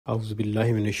أعوذ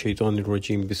بالله من الشيطان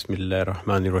الرجيم بسم الله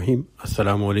الرحمن الرحيم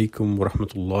Assalamu alaikum wa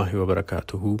rahmatullahi wa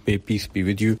barakatuhu. May peace be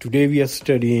with you. Today we are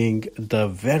studying the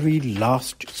very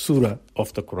last surah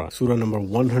of the Quran, surah number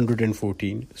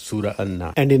 114, Surah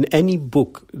An-Nas. And in any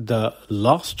book, the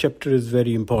last chapter is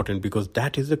very important because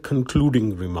that is a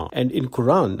concluding remark. And in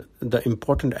Quran, the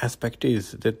important aspect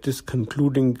is that this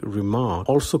concluding remark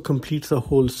also completes the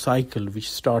whole cycle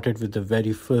which started with the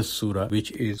very first surah,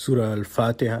 which is Surah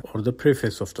Al-Fatiha, or the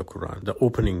preface of the Quran, the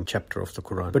opening chapter of the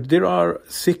Quran. But there are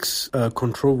six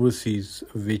controversies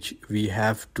which we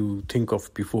have to think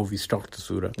of before we start the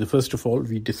surah. The first of all,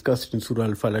 we discussed in Surah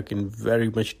Al-Falaq in very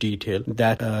much detail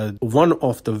that one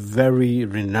of the very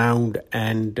renowned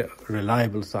and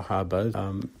reliable Sahabas,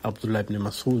 Abdullah ibn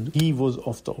Mas'ud, he was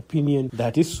of the opinion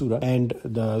that this surah and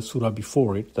the surah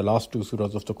before it, the last two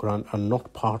surahs of the Quran, are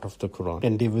not part of the Quran,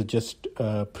 and they were just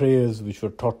prayers which were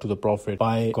taught to the Prophet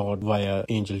by God via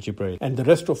Angel Jibreel. And the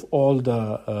rest of all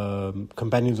the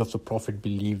companions of the Prophet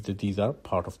believed that these are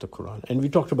part of the Quran. And we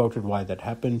talked about it, why that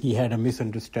happened. He had a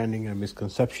misunderstanding, a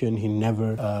misconception. He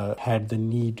never had the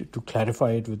need to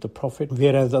clarify it with the Prophet,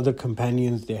 whereas other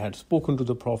companions, they had spoken to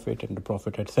the Prophet, and the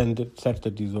Prophet had said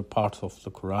that these were parts of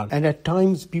the Quran. And at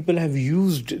times, people have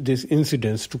used this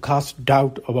incidents to cast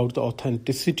doubt about the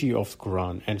authenticity of the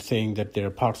Quran and saying that there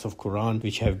are parts of Quran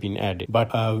which have been added.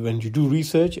 But when you do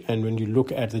research and when you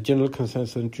look at the general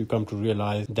consensus, you come to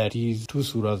realize that these two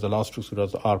surahs, the last two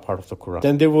surahs, are part of the Quran.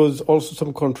 Then there was also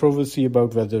some controversy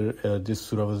about whether this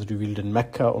surah was revealed in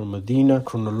Mecca or Medina.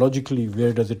 Chronologically,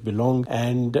 where does it belong?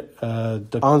 And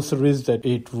the answer is that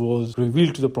it was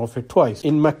revealed to the Prophet twice.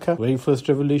 In Mecca, very first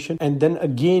revelation, and then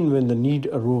again when the need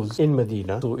arose in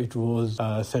Medina. So it was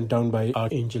sent down by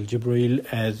Archangel Jibreel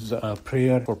as a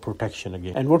prayer for protection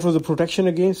again. And what was the protection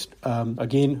against?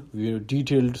 Again, we have a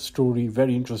detailed story,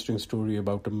 very interesting story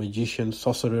about a magician,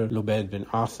 sorcerer, Lubayd bin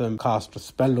Asim, cast a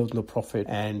spell on the Prophet,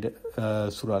 and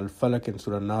Surah Al-Falaq and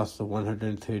Surah Nas, the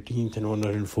 113th and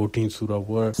 114th surah,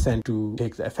 were sent to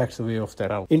take the effects away of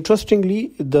that out.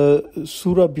 Interestingly, the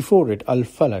surah before it,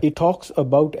 Al-Falaq, it talks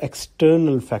about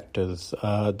external factors,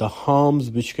 the harms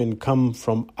which can come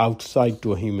from outside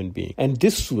to a human being. And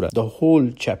this surah, the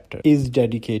whole chapter, is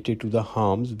dedicated to the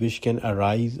harms which can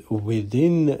arise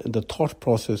within the thought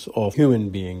process of human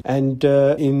beings. And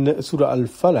in Surah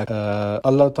Al-Falaq,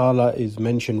 Allah Ta'ala is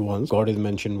mentioned once, God is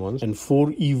mentioned once, and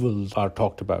four evils are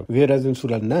talked about. Whereas in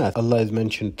Surah Nas, Allah is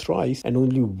mentioned thrice, and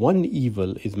only one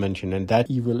evil is mentioned, and that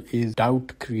evil is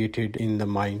doubt created in the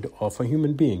mind of a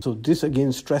human being. So this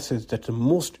again stresses that the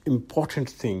most important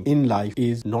thing in life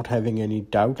is not having any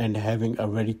doubt and having a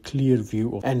very clear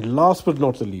view of. And last but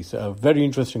not the least, a very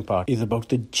interesting part is about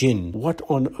the Jinn. What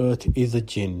on earth is a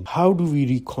Jinn? How do we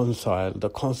reconcile the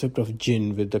concept of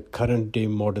Jinn with the current day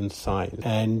modern science?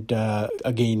 And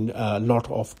again, a lot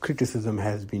of criticism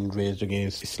has been raised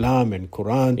against Islam and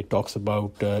Quran. It talks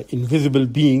about invisible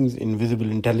beings, invisible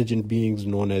intelligent beings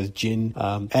known as Jinn,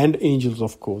 and angels,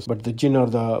 of course. But the Jinn are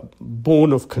the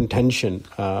bone of contention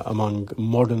among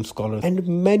modern scholars. And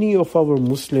many of our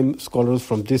Muslim scholars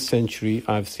from this century,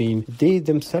 I've seen, they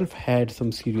themselves had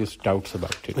some serious doubts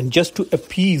about it. And just to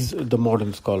appease the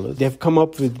modern scholars, they have come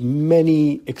up with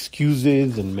many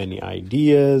excuses and many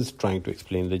ideas trying to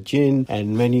explain the Jinn.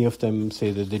 And many of them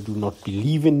say that they do not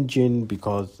believe in Jinn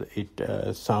because it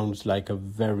sounds like a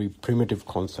very primitive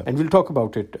concept. And we'll talk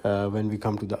about it when we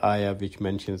come to the ayah which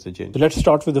mentions the Jinn. So let's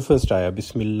start with the first ayah.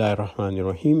 Bismillahir Rahmanir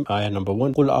Rahim. Ayah number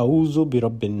 1. Qul a'udhu bi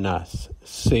rabbin nas.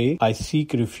 Say, I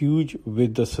seek refuge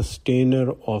with the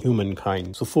sustainer of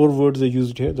humankind. So four words are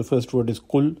used here. The first word is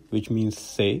qul, which means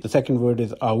say. The second word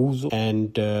is a'udhu,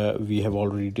 and we have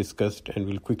already discussed, and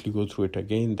we'll quickly go through it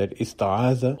again, that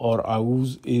ista'aza or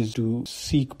a'udh is to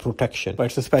seek protection. But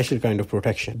it's a special kind of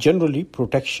protection. Generally,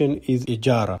 protection is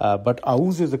ijara, but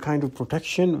a'udh is a kind of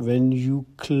protection when you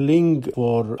cling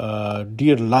for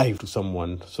dear life to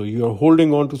someone. So you're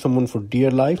holding on to someone for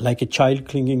dear life, like a child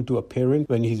clinging to a parent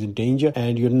when he's in danger,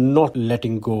 and you're not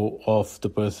letting go of the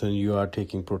person you are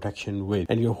taking protection with,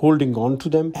 and you're holding on to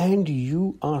them, and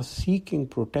you are seeking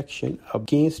protection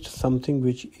against something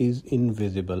which is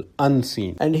invisible,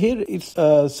 unseen. And here it's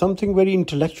something very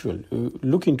intellectual.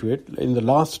 Look into it. In the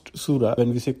last surah,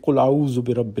 when we say Qul a'udhu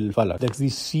bi rabbil falaq, that we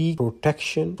seek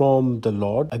protection from the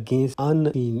Lord against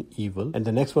unseen evil. And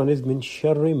the next one is min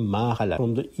sharri ma khalaq,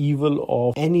 from the evil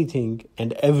of anything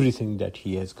and everything that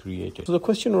He has created. So the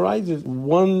question arises,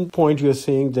 one point you're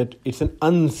saying that it's an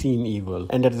unseen evil,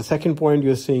 and at the second point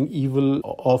you're saying evil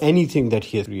of anything that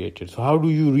He has created. So how do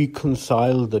you reconcile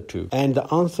reconcile the two? And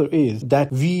the answer is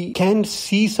that we can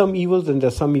see some evils and there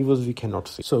are some evils we cannot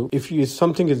see. So if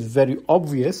something is very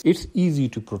obvious, it's easy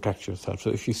to protect yourself.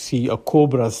 So if you see a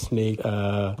cobra snake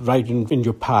right in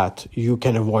your path, you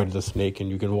can avoid the snake and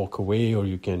you can walk away, or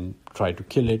you can try to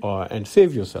kill it and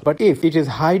save yourself. But if it is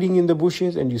hiding in the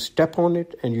bushes and you step on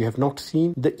it and you have not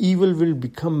seen, the evil will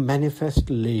become manifest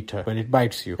later when it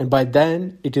bites you. And by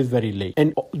then, it is very late.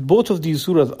 And both of these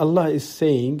surahs, Allah is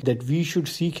saying that we should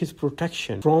seek His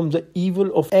protection from the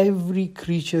evil of every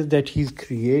creature that He's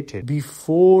created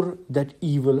before that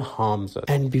evil harms us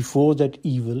and before that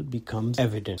evil becomes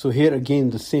evident. So here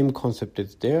again, the same concept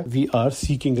is there. We are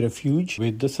seeking refuge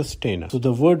with the sustainer. So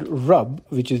the word Rabb,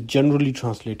 which is generally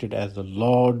translated as the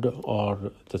Lord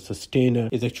or the sustainer,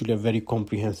 is actually a very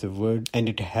comprehensive word, and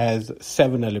it has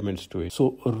 7 elements to it.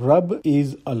 So Rabb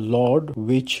is a Lord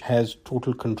which has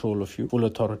total control of you, full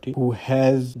authority, who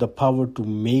has the power to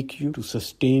make you, to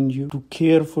sustain you, to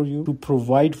care for you, to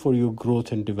provide for your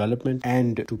growth and development,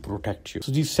 and to protect you.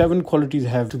 So these 7 qualities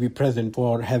have to be present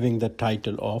for having the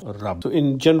title of Rabb. So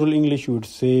in general English, you would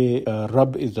say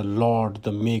Rabb is the Lord,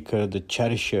 the maker, the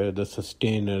cherisher, the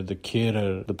sustainer, the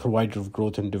carer, the provider of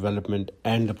growth and development,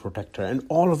 and the protector. And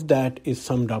all of that is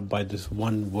summed up by this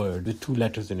one word with 2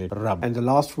 letters in it, Rabb. And the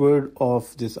last word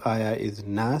of this ayah is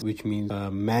Nas, which means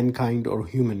mankind or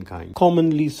humankind,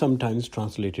 commonly sometimes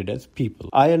translated as people.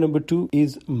 Ayah number 2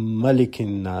 is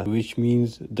Malikin Nas, which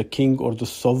means the king or the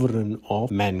sovereign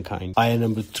of mankind. Ayah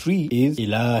number 3 is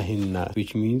Ilahin Nas,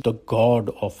 which means the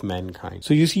God of mankind.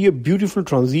 So you see a beautiful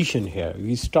transition here.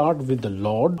 We start with the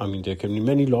Lord. I mean, there can be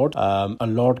many lords. A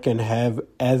lord can have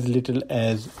as little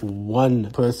as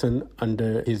one person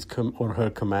under his or her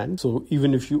command. So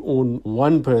even if you own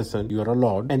one person, you're a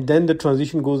lord. And then the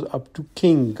transition goes up to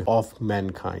king of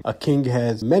mankind. A king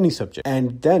has many subjects.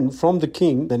 And then from the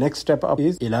king, the next step up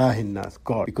is Ilahin Nas,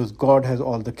 God, because God has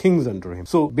all the kings under him.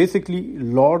 So basically,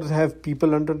 lords have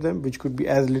people under them, which could be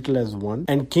as little as one.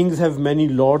 And kings have many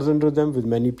lords under them with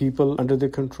many people under their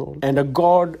control. And a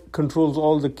God controls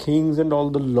all the kings and all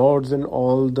the lords and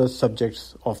all the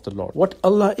subjects of the Lord. What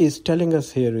Allah is telling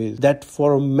us here is that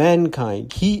for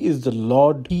mankind, He is the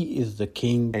Lord, He is the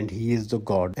King, and He is the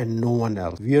God, and no one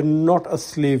else. We are not a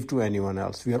slave to anyone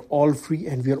else. We are all free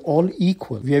and we are all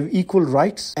equal. We have equal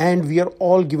rights and we are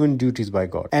all given duties by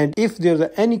God. And if there's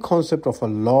any concept of a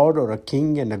Lord or a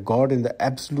King and a God in the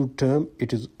absolute term,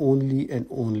 it is only and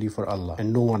only for Allah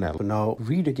and no one else. So now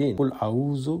read again. Qul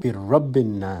a'udhu bi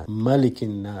rabbin nas,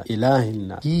 malikin nas, ilahin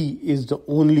nas. He is the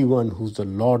only one who's the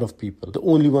Lord of people, the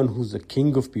only one who's the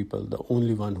King of people, the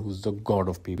only one who's the God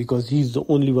of people, because He's the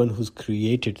only one who's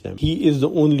created them. He is the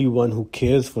only one who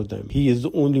cares for them. He is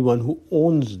the only one who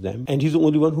owns them, and He's the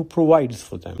only one who provides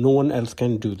for them. No one else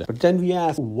can do that. But then we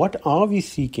ask, what are we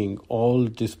seeking all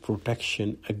this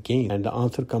protection against? And the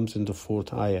answer comes in the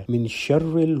 4th ayah. Min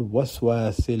sharril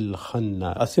waswasil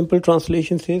khannas. A simple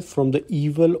translation says, from the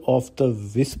evil of the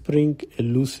whispering,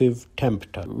 elusive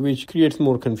tempter, which creates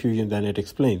more confusion than it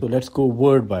explains. So let's go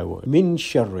word by word. Min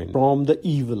sharrin, from the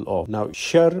evil of. Now,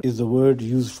 shar is the word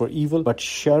used for evil, but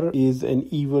shar is an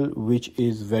evil which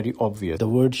is very obvious. The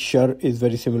word shar is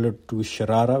very similar to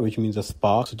sharara, which means a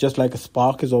spark. So just like a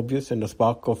spark is obvious, and a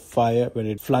spark of fire, when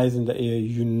it flies in the air,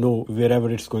 you know wherever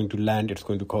it's going to land, it's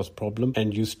going to cause problem,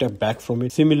 and you step back from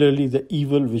it. Similarly, the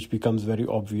evil which becomes very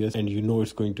obvious, and you know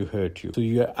it's going to hurt you. So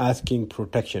you are asking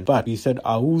protection. But we said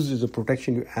auz is a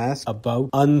protection you ask about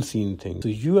unseen things. So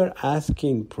you are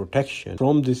asking protection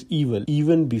from this evil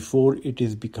even before it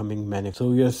is becoming manifest. So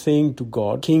we are saying to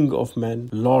God, King of men,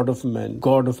 Lord of men,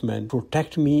 God of men,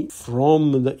 protect me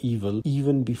from the evil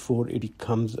even before it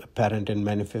becomes apparent and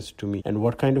manifest to me. And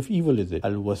what kind of evil is it?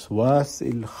 Al-waswas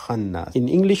il-khannas. In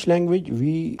English language,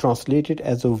 we translate it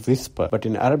as a whisper, but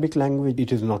in Arabic language,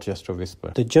 it is not just a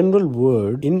whisper. The general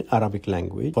word in Arabic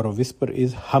language for a whisper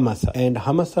is hamasa. And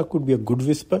hamasa could be a good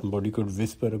whisper. Somebody could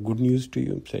whisper a good news to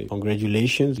you, say,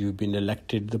 congratulations, you've been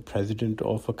elected the president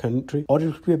of a country. Or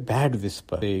it could be a bad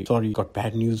whisper, say, sorry, got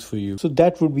bad news for you. So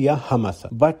that would be a hamasa.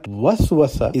 But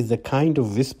waswasa is the kind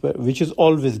of whisper which is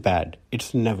always bad.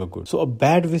 It's never good. So a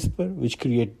bad whisper which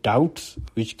creates doubts,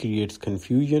 which creates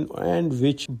confusion, and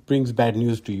which brings bad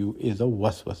news to you is a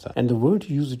waswasa. And the word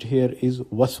used here is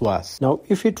waswas. Now,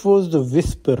 if it was the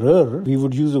whisperer, we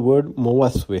would use the word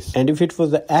mawaswis. And if it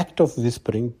was the act of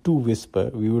whispering, to whisper,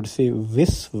 we would say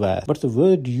viswas. But the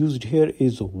word used here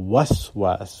is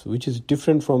waswas, which is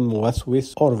different from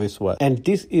mawaswis or viswas. And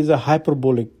this is a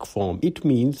hyperbolic form. It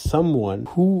means someone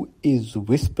who is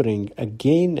whispering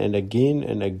again and again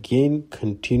and again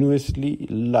continuously,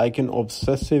 like an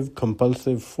obsessive,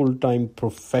 compulsive, full-time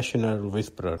professional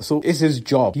whisperer. So it's his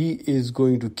job. He is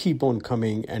going to keep on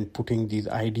coming and putting these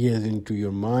ideas into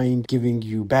your mind, giving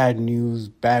you bad news,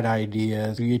 bad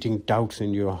ideas, creating doubts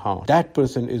in your heart. That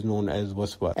person is known as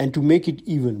waswas. And to make it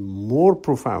even more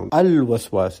profound,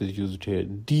 al-waswas is used here,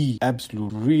 the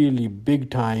absolute, really big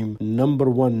time, number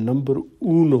one, number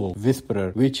uno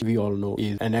whisperer, which we all know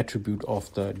is an attribute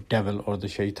of the devil or the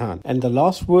shaitan. And the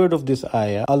last word of this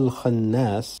ayah,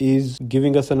 al-khannas, is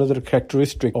giving us another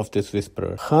characteristic of this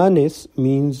whisperer. Khanis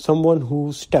means someone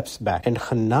who steps back, and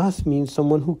khannas means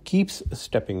someone who keeps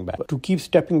stepping back. But to keep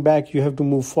stepping back, you have to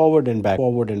move forward and back,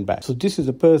 forward and back. So this is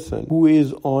a person who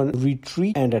is on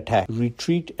retreat and attack,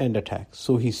 retreat and attack.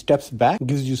 So he steps back,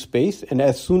 gives you space, and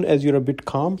as soon as you're a bit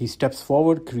calm, he steps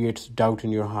forward, creates doubt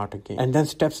in your heart again, and then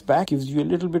steps back, gives you a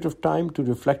little bit of time to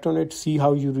reflect on it, see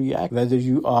how you react, whether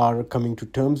you are coming to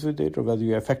terms with it or whether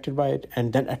you're affected by it,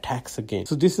 and then attacks again.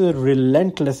 So this is a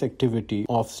relentless activity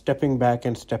of stepping back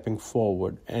and stepping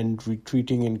forward and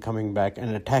retreating and coming back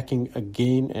and attacking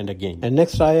again and again. And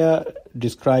next ayah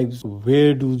describes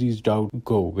where do these doubts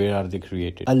go, where are they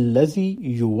created. Allazi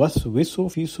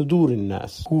yuwaswisu fi sudurin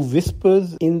nas, who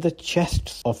whispers in the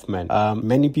chests of men.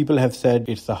 Many people have said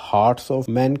it's the hearts of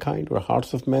mankind or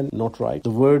hearts of men. Not right. The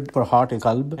word for heart is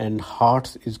qalb and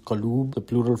hearts is qalub, the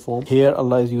plural form. Here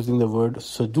Allah is using the word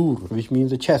sudur, which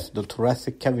means the chest, the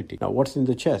thoracic cavity. Now what's in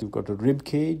the chest? You've got a rib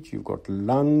cage, you've got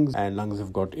lungs, and lungs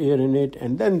have got air in it,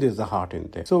 and then there's the heart in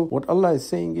there. So what Allah is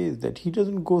saying is that He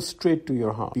doesn't go straight to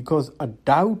your heart, because a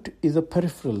doubt is a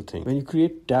peripheral thing. When you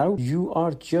create doubt, you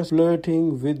are just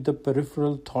flirting with the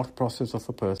peripheral thought process of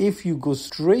a person. If you go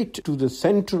straight to the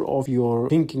center of your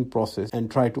thinking process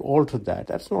and try to alter that,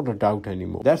 that's not a doubt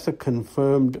anymore. That's a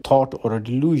confirmed thought or a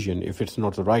delusion if it's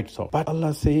not the right thought. But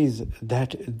Allah says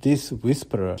that this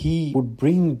whisperer, he would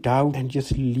bring doubt and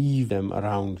just leave them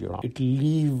around your heart. It will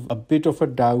leave a bit of a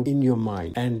doubt in your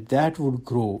mind, and that would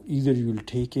grow. Either you'll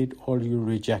take it or you'll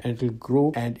reject, and it will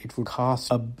grow and it will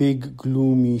cast a big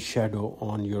gloomy shadow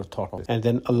on your thought process. And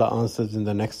then Allah answers in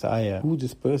the next ayah who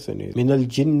this person is. Minal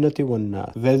jinnati wan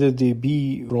nas, whether they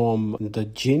be from the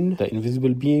jinn, the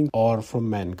invisible being, or from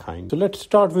mankind. So let's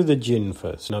start with the jinn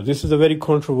first. Now this is a very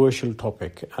controversial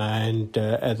topic, and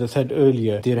as I said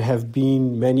earlier, there have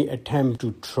been many attempts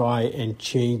to try and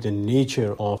change the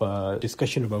nature of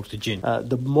discussion about the jinn.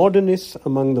 The modernists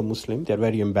among the Muslims, they're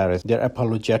very embarrassed. They're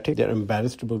apologetic. They're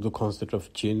embarrassed about the concept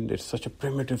of jinn. It's such a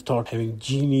primitive thought, having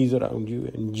genies around you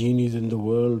and genies in the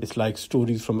world. It's like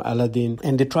stories from Aladdin.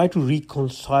 And they try to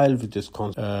reconcile with this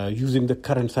concept using the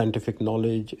current scientific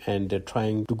knowledge, and they're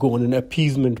trying to go on an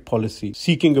appeasement policy,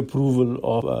 seeking approval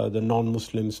of the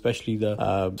non-Muslims, especially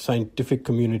the scientific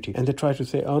community. And they try to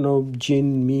say, oh no,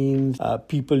 jinn means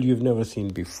people you've never seen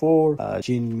before.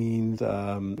 Jinn means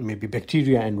maybe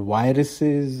bacteria and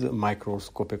viruses,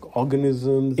 microscopic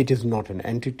organisms. It is not an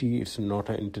entity. It's not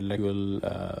an intellectual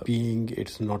being.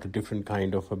 It's not a different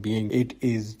kind of a being. It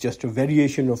is just a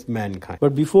variation of mankind.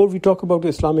 But before we talk about the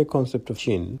Islamic concept of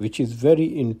jinn, which is very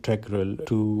integral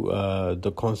to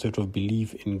the concept of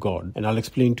belief in God, and I'll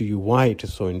explain to you why it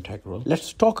is so integral,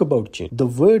 let's talk about jinn. The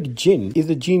word jinn is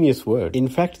a genius word. In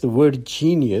fact, the word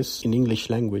genius in English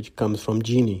language comes from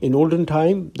genie. In olden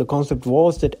time, the concept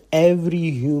was that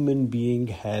every human being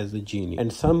has a genie,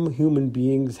 and some human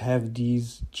beings have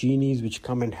these genies which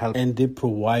come and help, and they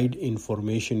provide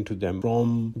information to them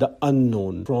from the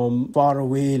unknown, from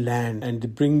faraway land, and they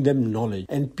bring them knowledge.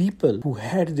 And people who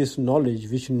had this knowledge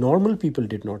which normal people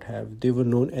did not have, they were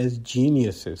known as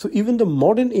geniuses. So even the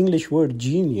modern English word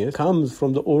genius comes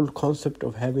from the old concept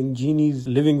of having genies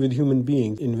living with human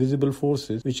beings, invisible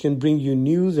forces which can bring you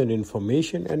news and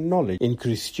information and knowledge. In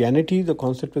Christianity, the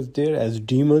concept was there as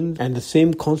demons, and the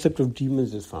same concept of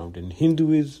demons is found in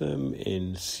Hinduism,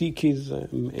 in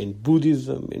Sikhism, in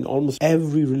Buddhism, in almost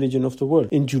every religion of the world.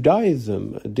 In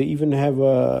Judaism, they even have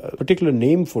a particular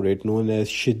name for it known as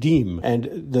Shadim, and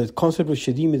the concept of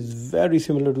Shadim is very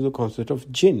similar to the concept of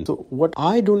jinn. So what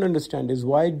I don't understand is,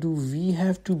 why do we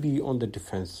have to be on the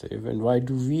defensive, and why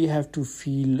do we have to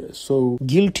feel so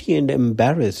guilty and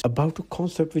embarrassed about a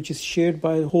concept which is shared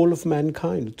by the whole of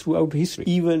mankind throughout history?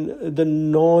 Even the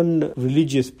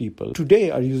non-religious people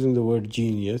today are using the word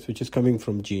genius, which is coming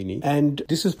from genie, and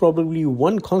this is probably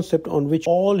one concept on which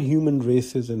all human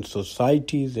races and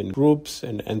societies and groups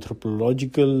and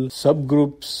anthropological biological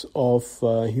subgroups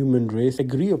of human race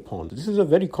agree upon. This is a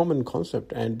very common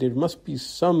concept, and there must be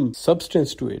some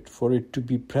substance to it for it to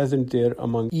be present there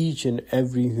among each and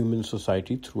every human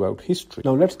society throughout history.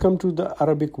 Now let's come to the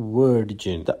Arabic word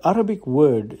jinn. The Arabic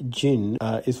word jinn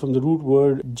is from the root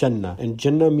word jannah, and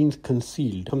jannah means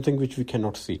concealed, something which we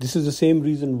cannot see. This is the same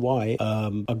reason why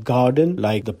a garden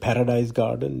like the paradise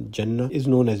garden, Jannah, is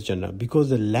known as Jannah, because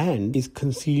the land is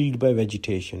concealed by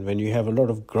vegetation. When you have a lot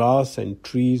of grass and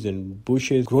trees and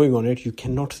bushes growing on it, you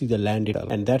cannot see the land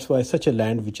itself. And that's why such a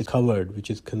land which is covered, which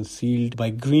is concealed by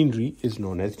greenery, is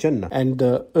known as Jannah. And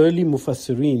the early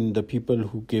Mufassirin, the people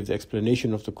who give the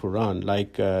explanation of the Quran,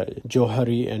 like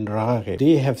Johari and Raghib,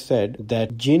 they have said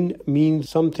that jinn means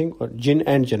something, or jinn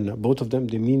and Jannah, both of them,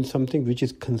 they mean something which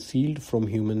is concealed from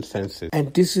human senses.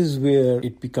 And this is where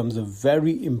it becomes a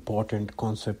very important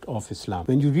concept of Islam.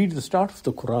 When you read the start of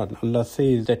the Quran, Allah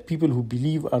says that people who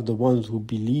believe are the ones who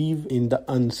believe in the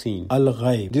unseen,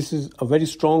 al-ghaib. This is a very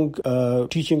strong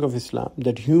teaching of Islam,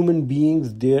 that human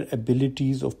beings, their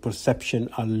abilities of perception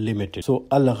are limited. So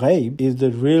al-ghaib is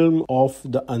the realm of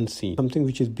the unseen, something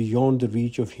which is beyond the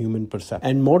reach of human perception.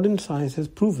 And modern science has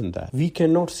proven that. We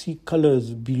cannot see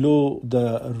colors below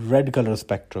the red color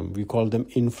spectrum. We call them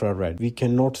infrared. We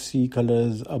cannot see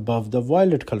colors above the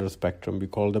violet color spectrum. We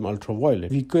call them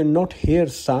ultraviolet. We cannot hear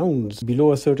sounds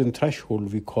below a certain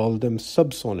threshold. We call them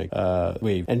subsonic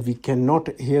wave. And we cannot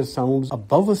hear sounds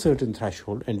above a certain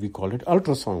threshold, and we call it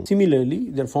ultrasound. Similarly,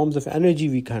 there are forms of energy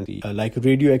we can't see, like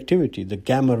radioactivity, the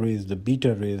gamma rays, the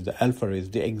beta rays, the alpha rays.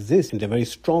 They exist, and they're very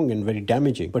strong and very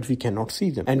damaging, but we cannot see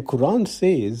them. And Quran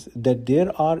says that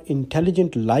there are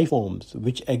intelligent life forms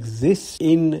which exist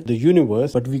in the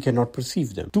universe, but we cannot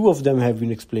perceive them. Two of them have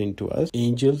been explained to us,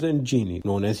 angels and genies,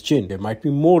 known as jinn. There might be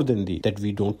more than these that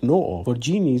we don't know of. For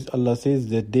genies, Allah says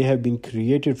that they have been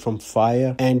created from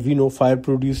fire, and we know fire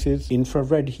produces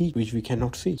infrared heat, which we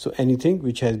cannot see. So anything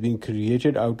which has been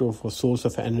created out of a source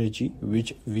of energy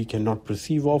which we cannot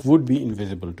perceive of would be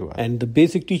invisible to us. And the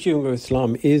basic teaching of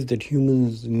Islam is that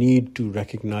humans need to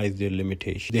recognize their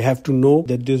limitations. They have to know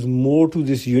that there's more to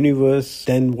this universe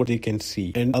than what they can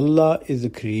see. And Allah is the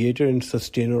creator and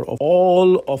sustainer of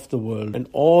all of the world and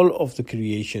all of the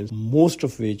creations, most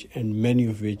of which and many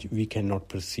of which we cannot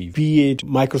perceive. Be it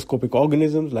microscopic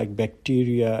organisms like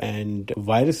bacteria and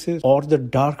viruses, or the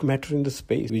dark matter in the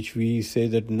space, which we say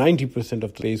that 90%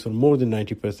 of the space, or more than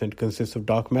 90%, consists of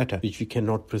dark matter, which we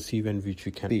cannot perceive and which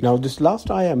we can see. Now, this last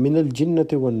ayah, Minal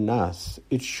Jinnati wan Nas,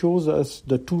 it shows us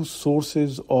the two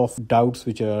sources of doubts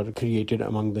which are created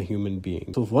among the human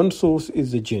beings. So one source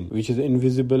is the jinn, which is an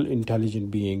invisible,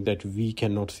 intelligent being that we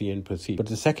cannot see and perceive. But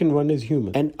the second one is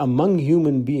human. And among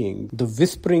human beings, the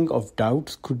whispering of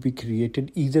doubts could be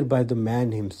created either by the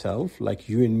man himself, like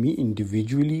you and me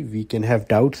individually, we can have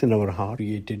doubts in our heart,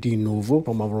 created de novo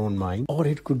from our own mind, or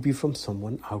it could be from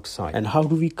someone outside. And how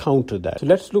do we counter that? So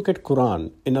let's look at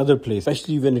Quran in other places,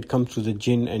 especially when it comes to the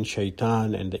jinn and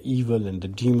shaitan and the evil and the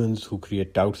demons who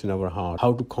create doubts in our heart,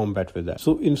 how to combat with that.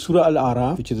 So in Surah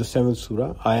Al-Araf, which is the 7th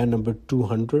surah, ayah number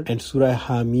 200, and Surah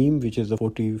Hamim, which is the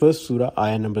 41st surah,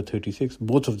 ayah number 36,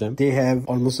 both of them, they have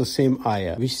almost the same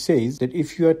ayah, which says that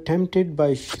if you are tempted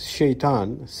by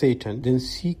shaitan, Satan, then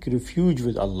seek refuge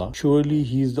with Allah. Surely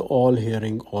he is the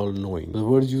all-hearing, all-knowing. The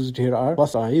words used here are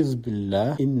Wastaiz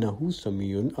billah innahu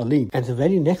samiyun alim. And the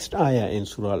very next ayah in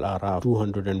Surah Al-Araf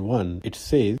 201, it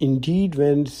says, indeed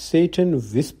when Satan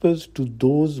whispers to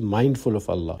those mindful of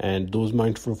Allah, and those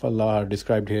mindful of Allah are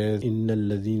described here as innal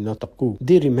ladhina taqu,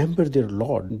 they remember their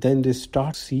Lord, then they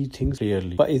start to see things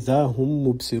clearly. فَإِذَا هُمْ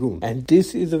مُبْصِرُونَ. And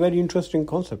this is a very interesting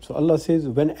concept. So Allah says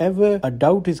whenever a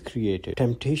doubt is created,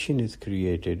 temptation is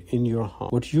created in your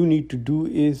heart, what you need to do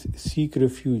is seek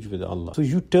refuge with Allah. So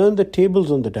you turn the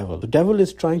tables on the devil. The devil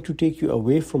is trying to take you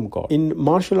away from God. In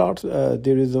martial arts,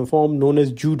 there is a form known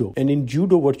as judo. And in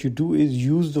judo, what you do is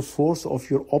use the force of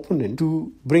your opponent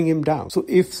to bring him down. So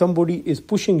if somebody is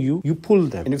pushing you, you pull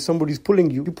them. And if somebody is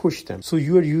pulling you, you push them. So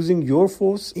you are using your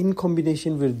force in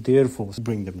combination with their force to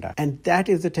bring them down. And that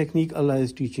is the technique Allah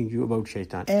is teaching you about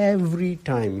shaitan. Every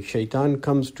time shaitan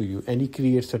comes to you and he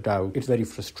creates a doubt, it's very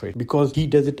frustrating because he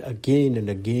does it again and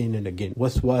again and again.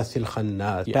 Waswasil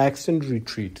khannas, attacks and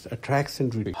retreats, attracts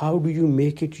and retreats. How do you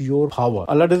make it your power?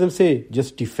 Allah doesn't say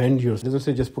just defend yourself. He doesn't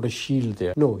say just put a shield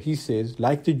there. No, he says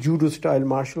like the judo style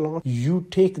martial art, you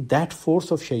take that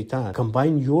force of shaitan,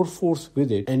 combine your force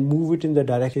with it and move it in the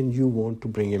direction you want to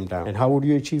bring him down. And how would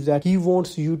you achieve that? He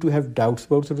wants you to have doubts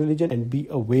about the religion and be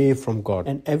away from God.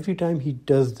 And every time he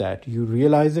does that, you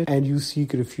realize it and you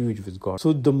seek refuge with God.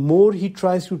 So the more he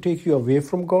tries to take you away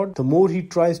from God, the more he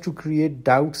tries to create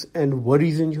doubts and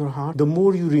worries in your heart, the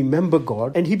more you remember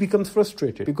God and he becomes frustrated.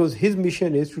 frustrated because his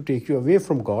mission is to take you away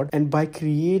from God. And by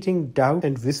creating doubt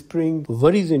and whispering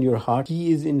worries in your heart,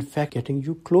 he is in fact getting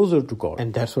you closer to God.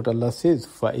 And that's what Allah says,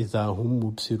 فَإِذَا هُمْ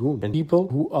مُبْصِرُونَ. And people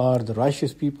who are the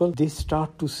righteous people, they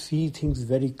start to see things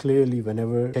very clearly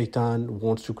whenever shaitan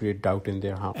wants to create doubt in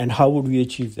their heart. And how would we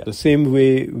achieve that? The same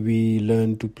way we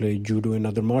learn to play judo and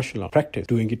other martial arts. Practice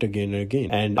doing it again and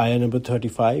again. And ayah number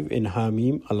 35 in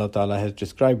Hamim, Allah Ta'ala has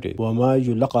described it. وَمَا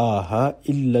يُلَقَاهَا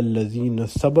إِلَّا الَّذِينَ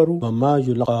صَبَرُوا وَمَا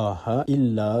يُلَقَاهَا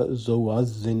إِلَّا ذُو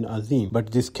عَزٍّ عَظِيمٍ.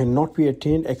 But this cannot be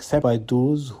attained except by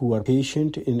those who are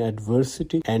patient in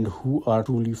adversity and who are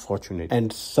truly fortunate.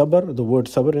 And sabr, the word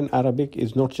sabr in Arabic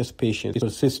is not just patience, it's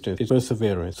persistence, it's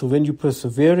perseverance. So when you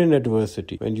persevere in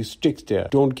adversity, when you stick there,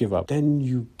 don't give up, then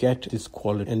you get this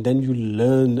quality and then you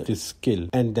learn this skill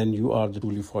and then you are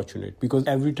truly fortunate. Because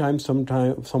every time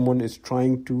someone is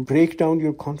trying to break down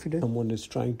your confidence, someone is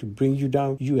trying to bring you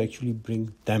down, you actually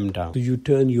bring them down. So you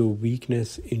turn your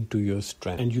weakness into your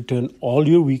strength and you turn all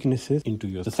your weaknesses into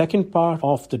yours. The second part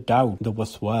of the doubt, the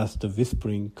waswas, the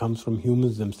whispering, comes from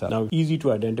humans themselves. Now, easy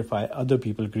to identify other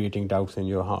people creating doubts in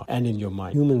your heart and in your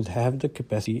mind. Humans have the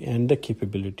capacity and the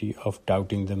capability of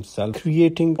doubting themselves,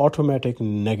 creating automatic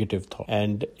negative thoughts.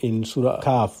 And in Surah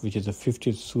Kaf, which is the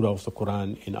 50th Surah of the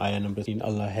Quran, in ayah number 13,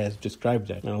 Allah has described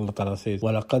that. And Allah Ta'ala says,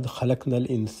 وَلَقَدْ خَلَقْنَا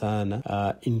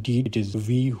الْإِنسَانَ. Indeed, it is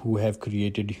we who have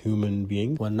created human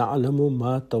beings. وَنَعْلَمُ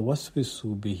مَا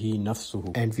تَوَسْوِسُ بِهِ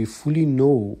نَفْسُهُ. And we fully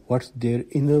know what their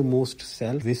innermost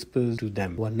self whispers to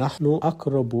them. وَنَحْنُ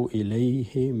أَقْرَبُ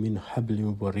إِلَيْهِ مِنْ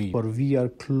حَبْلٍ وَرِيدٍ. For we are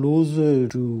closer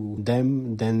to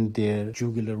them than their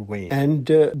jugular vein. And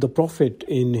the Prophet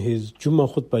in his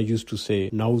Jummah khutbah used to say,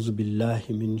 نَعُوذُ بِاللَّهِ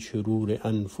مِنْ شُرُورِ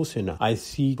أَنفُسِنَا. I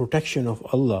seek protection of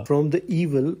Allah from the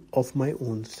evil of my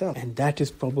own self. And that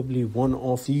is probably one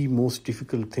of the most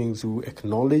difficult things to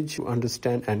acknowledge, to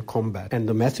understand and combat. And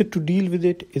the method to deal with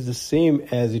it is the same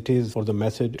as it is for the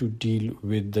method to deal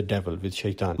with the devil, with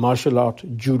shaitan. Martial art,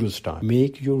 judo style.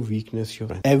 Make your weakness your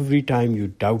strength. Every time you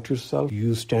doubt yourself,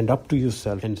 you stand up to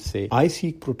yourself and say, I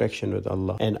seek protection with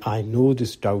Allah and I know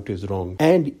this doubt is wrong.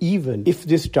 And even if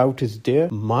this doubt is there,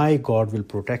 my God will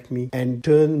protect me and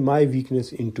turn my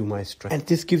weakness into my strength. And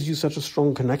this gives you such a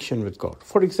strong connection with God.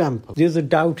 For example, there's a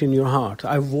doubt in your heart.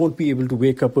 I won't be able to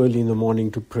wake up early in the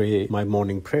morning to pray my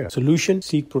morning prayer. Solution,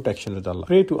 seek protection with Allah.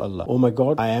 Pray to Allah. Oh my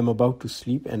God, I am about to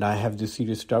sleep and I have this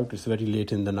serious doubt. It's very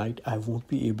late in the night. I won't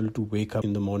be able to wake up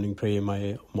in the morning, pray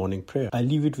my morning prayer. I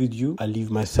leave it with you. I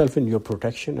leave myself in your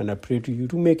protection and I pray to you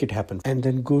to make it happen. And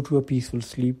then go to a peaceful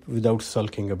sleep without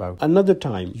sulking about. Another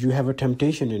time, you have a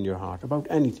temptation in your heart about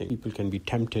anything. People can be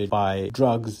tempted by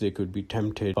drugs. They could be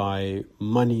tempted by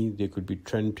money. They could be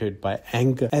tempted by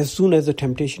anger. As soon as the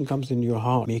temptation comes in your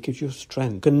heart, make it your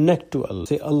strength. Connect to Allah.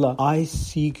 Say, Allah, I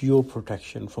seek your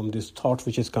protection from this thought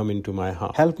which has come into my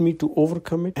heart. Help me to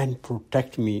overcome it and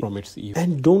protect me from its evil.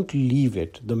 And don't leave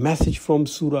it. The message from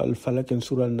Surah Al-Falaq and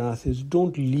Surah Al-Nas is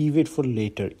don't leave it for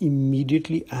later.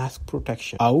 Immediately ask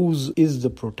protection. Auz is the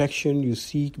protection you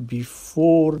seek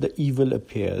before the evil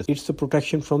appears. It's the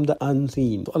protection from the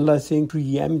unseen. So Allah is saying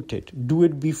preempt it. Do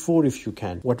it before if you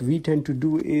can. What we tend to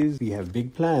do is we have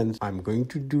big plans. I'm going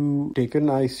to take a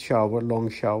nice shower, long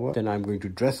shower. Then I'm going to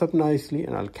dress up nicely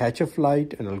and I'll catch a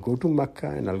flight and I'll go to Mecca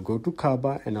and I'll go to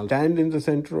Kaaba and I'll stand in the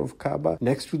center of Kaaba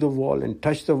next to the wall and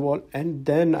touch the wall, and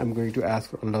then I'm going to ask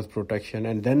for Allah's protection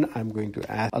and then I'm going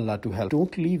to ask Allah to help.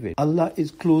 Don't leave it. Allah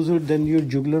is closer than your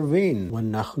jugular vein.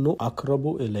 وَنَحْنُ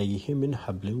أَقْرَبُ إِلَيْهِ مِنْ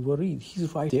حَبْلٍ وَرِيدٍ.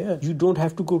 He's right there. You don't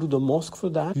have to go to the mosque for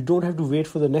that. You don't have to wait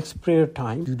for the next prayer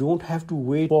time. You don't have to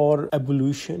wait for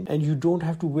ablution and you don't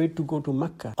have to wait to go to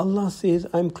Mecca. Allah says,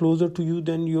 I'm closer to you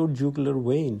than your jugular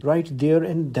vein. Right there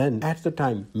and then, at the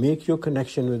time, make your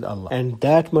connection with Allah. And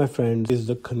that, my friends, is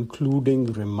the concluding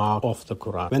remark of the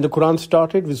Quran. When the Quran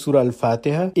started with Surah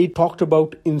Al-Fatiha, it talked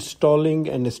about installing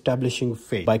and establishing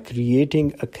faith by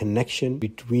creating a connection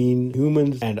between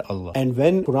humans and Allah. And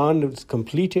when Quran is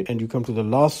completed and you come to the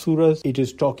last surahs, it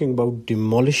is talking about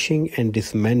demolishing and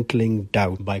dismantling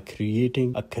doubt by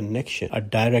creating a connection, a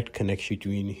direct connection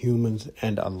between humans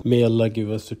and Allah. May Allah give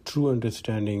us a true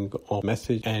understanding of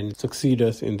message and succeed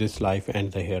us in this life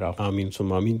and the hereafter. Ameen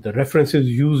summa ameen. The references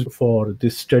used for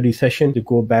this study session, they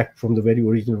go back from the very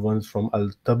original ones from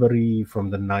Al-Tabari from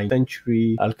the 9th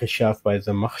century, Al-Kashaf by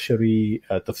Zamakhshari,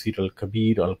 Tafseer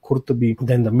Al-Kabir, Al-Qurtubi.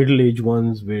 Then the Middle Age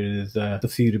ones with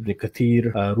Tafsir Ibn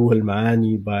Kathir, Ruh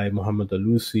Al-Ma'ani by Muhammad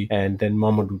Alusi, and then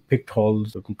Mamadou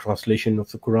Pichtol's translation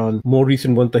of the Quran. More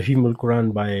recent one, Tahim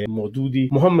Al-Quran by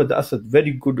Maududi. Muhammad Asad,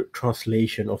 very good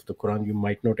translation of the Quran. You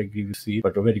might not agree with it,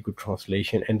 but a very good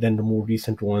translation. And then the more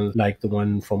recent ones, like the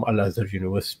one from Al-Azhar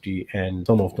University and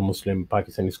some of the Muslim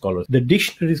Pakistani scholars. The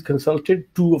dictionaries consulted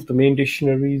consulted. Two of the main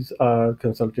dictionaries are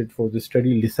consulted for this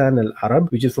study: Lisan al-Arab,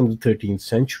 which is from the 13th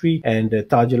century, and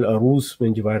Taj al-Arus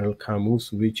min Jawahir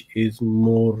al-Kamus, which is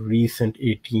more recent,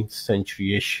 18th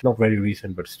century-ish. Not very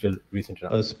recent, but still recent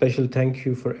enough. A special thank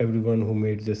you for everyone who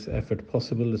made this effort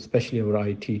possible, especially our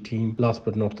IT team. Last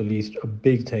but not the least, a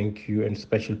big thank you and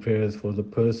special prayers for the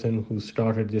person who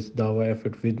started this dawah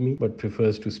effort with me but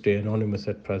prefers to stay anonymous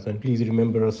at present. Please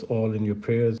remember us all in your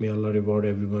prayers. May Allah reward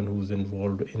everyone who's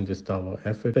involved in this dawah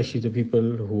effort, especially the people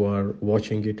who are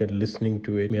watching it and listening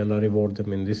to it. May Allah reward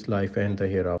them in this life and the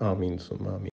hereafter. Ameen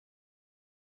summa ameen.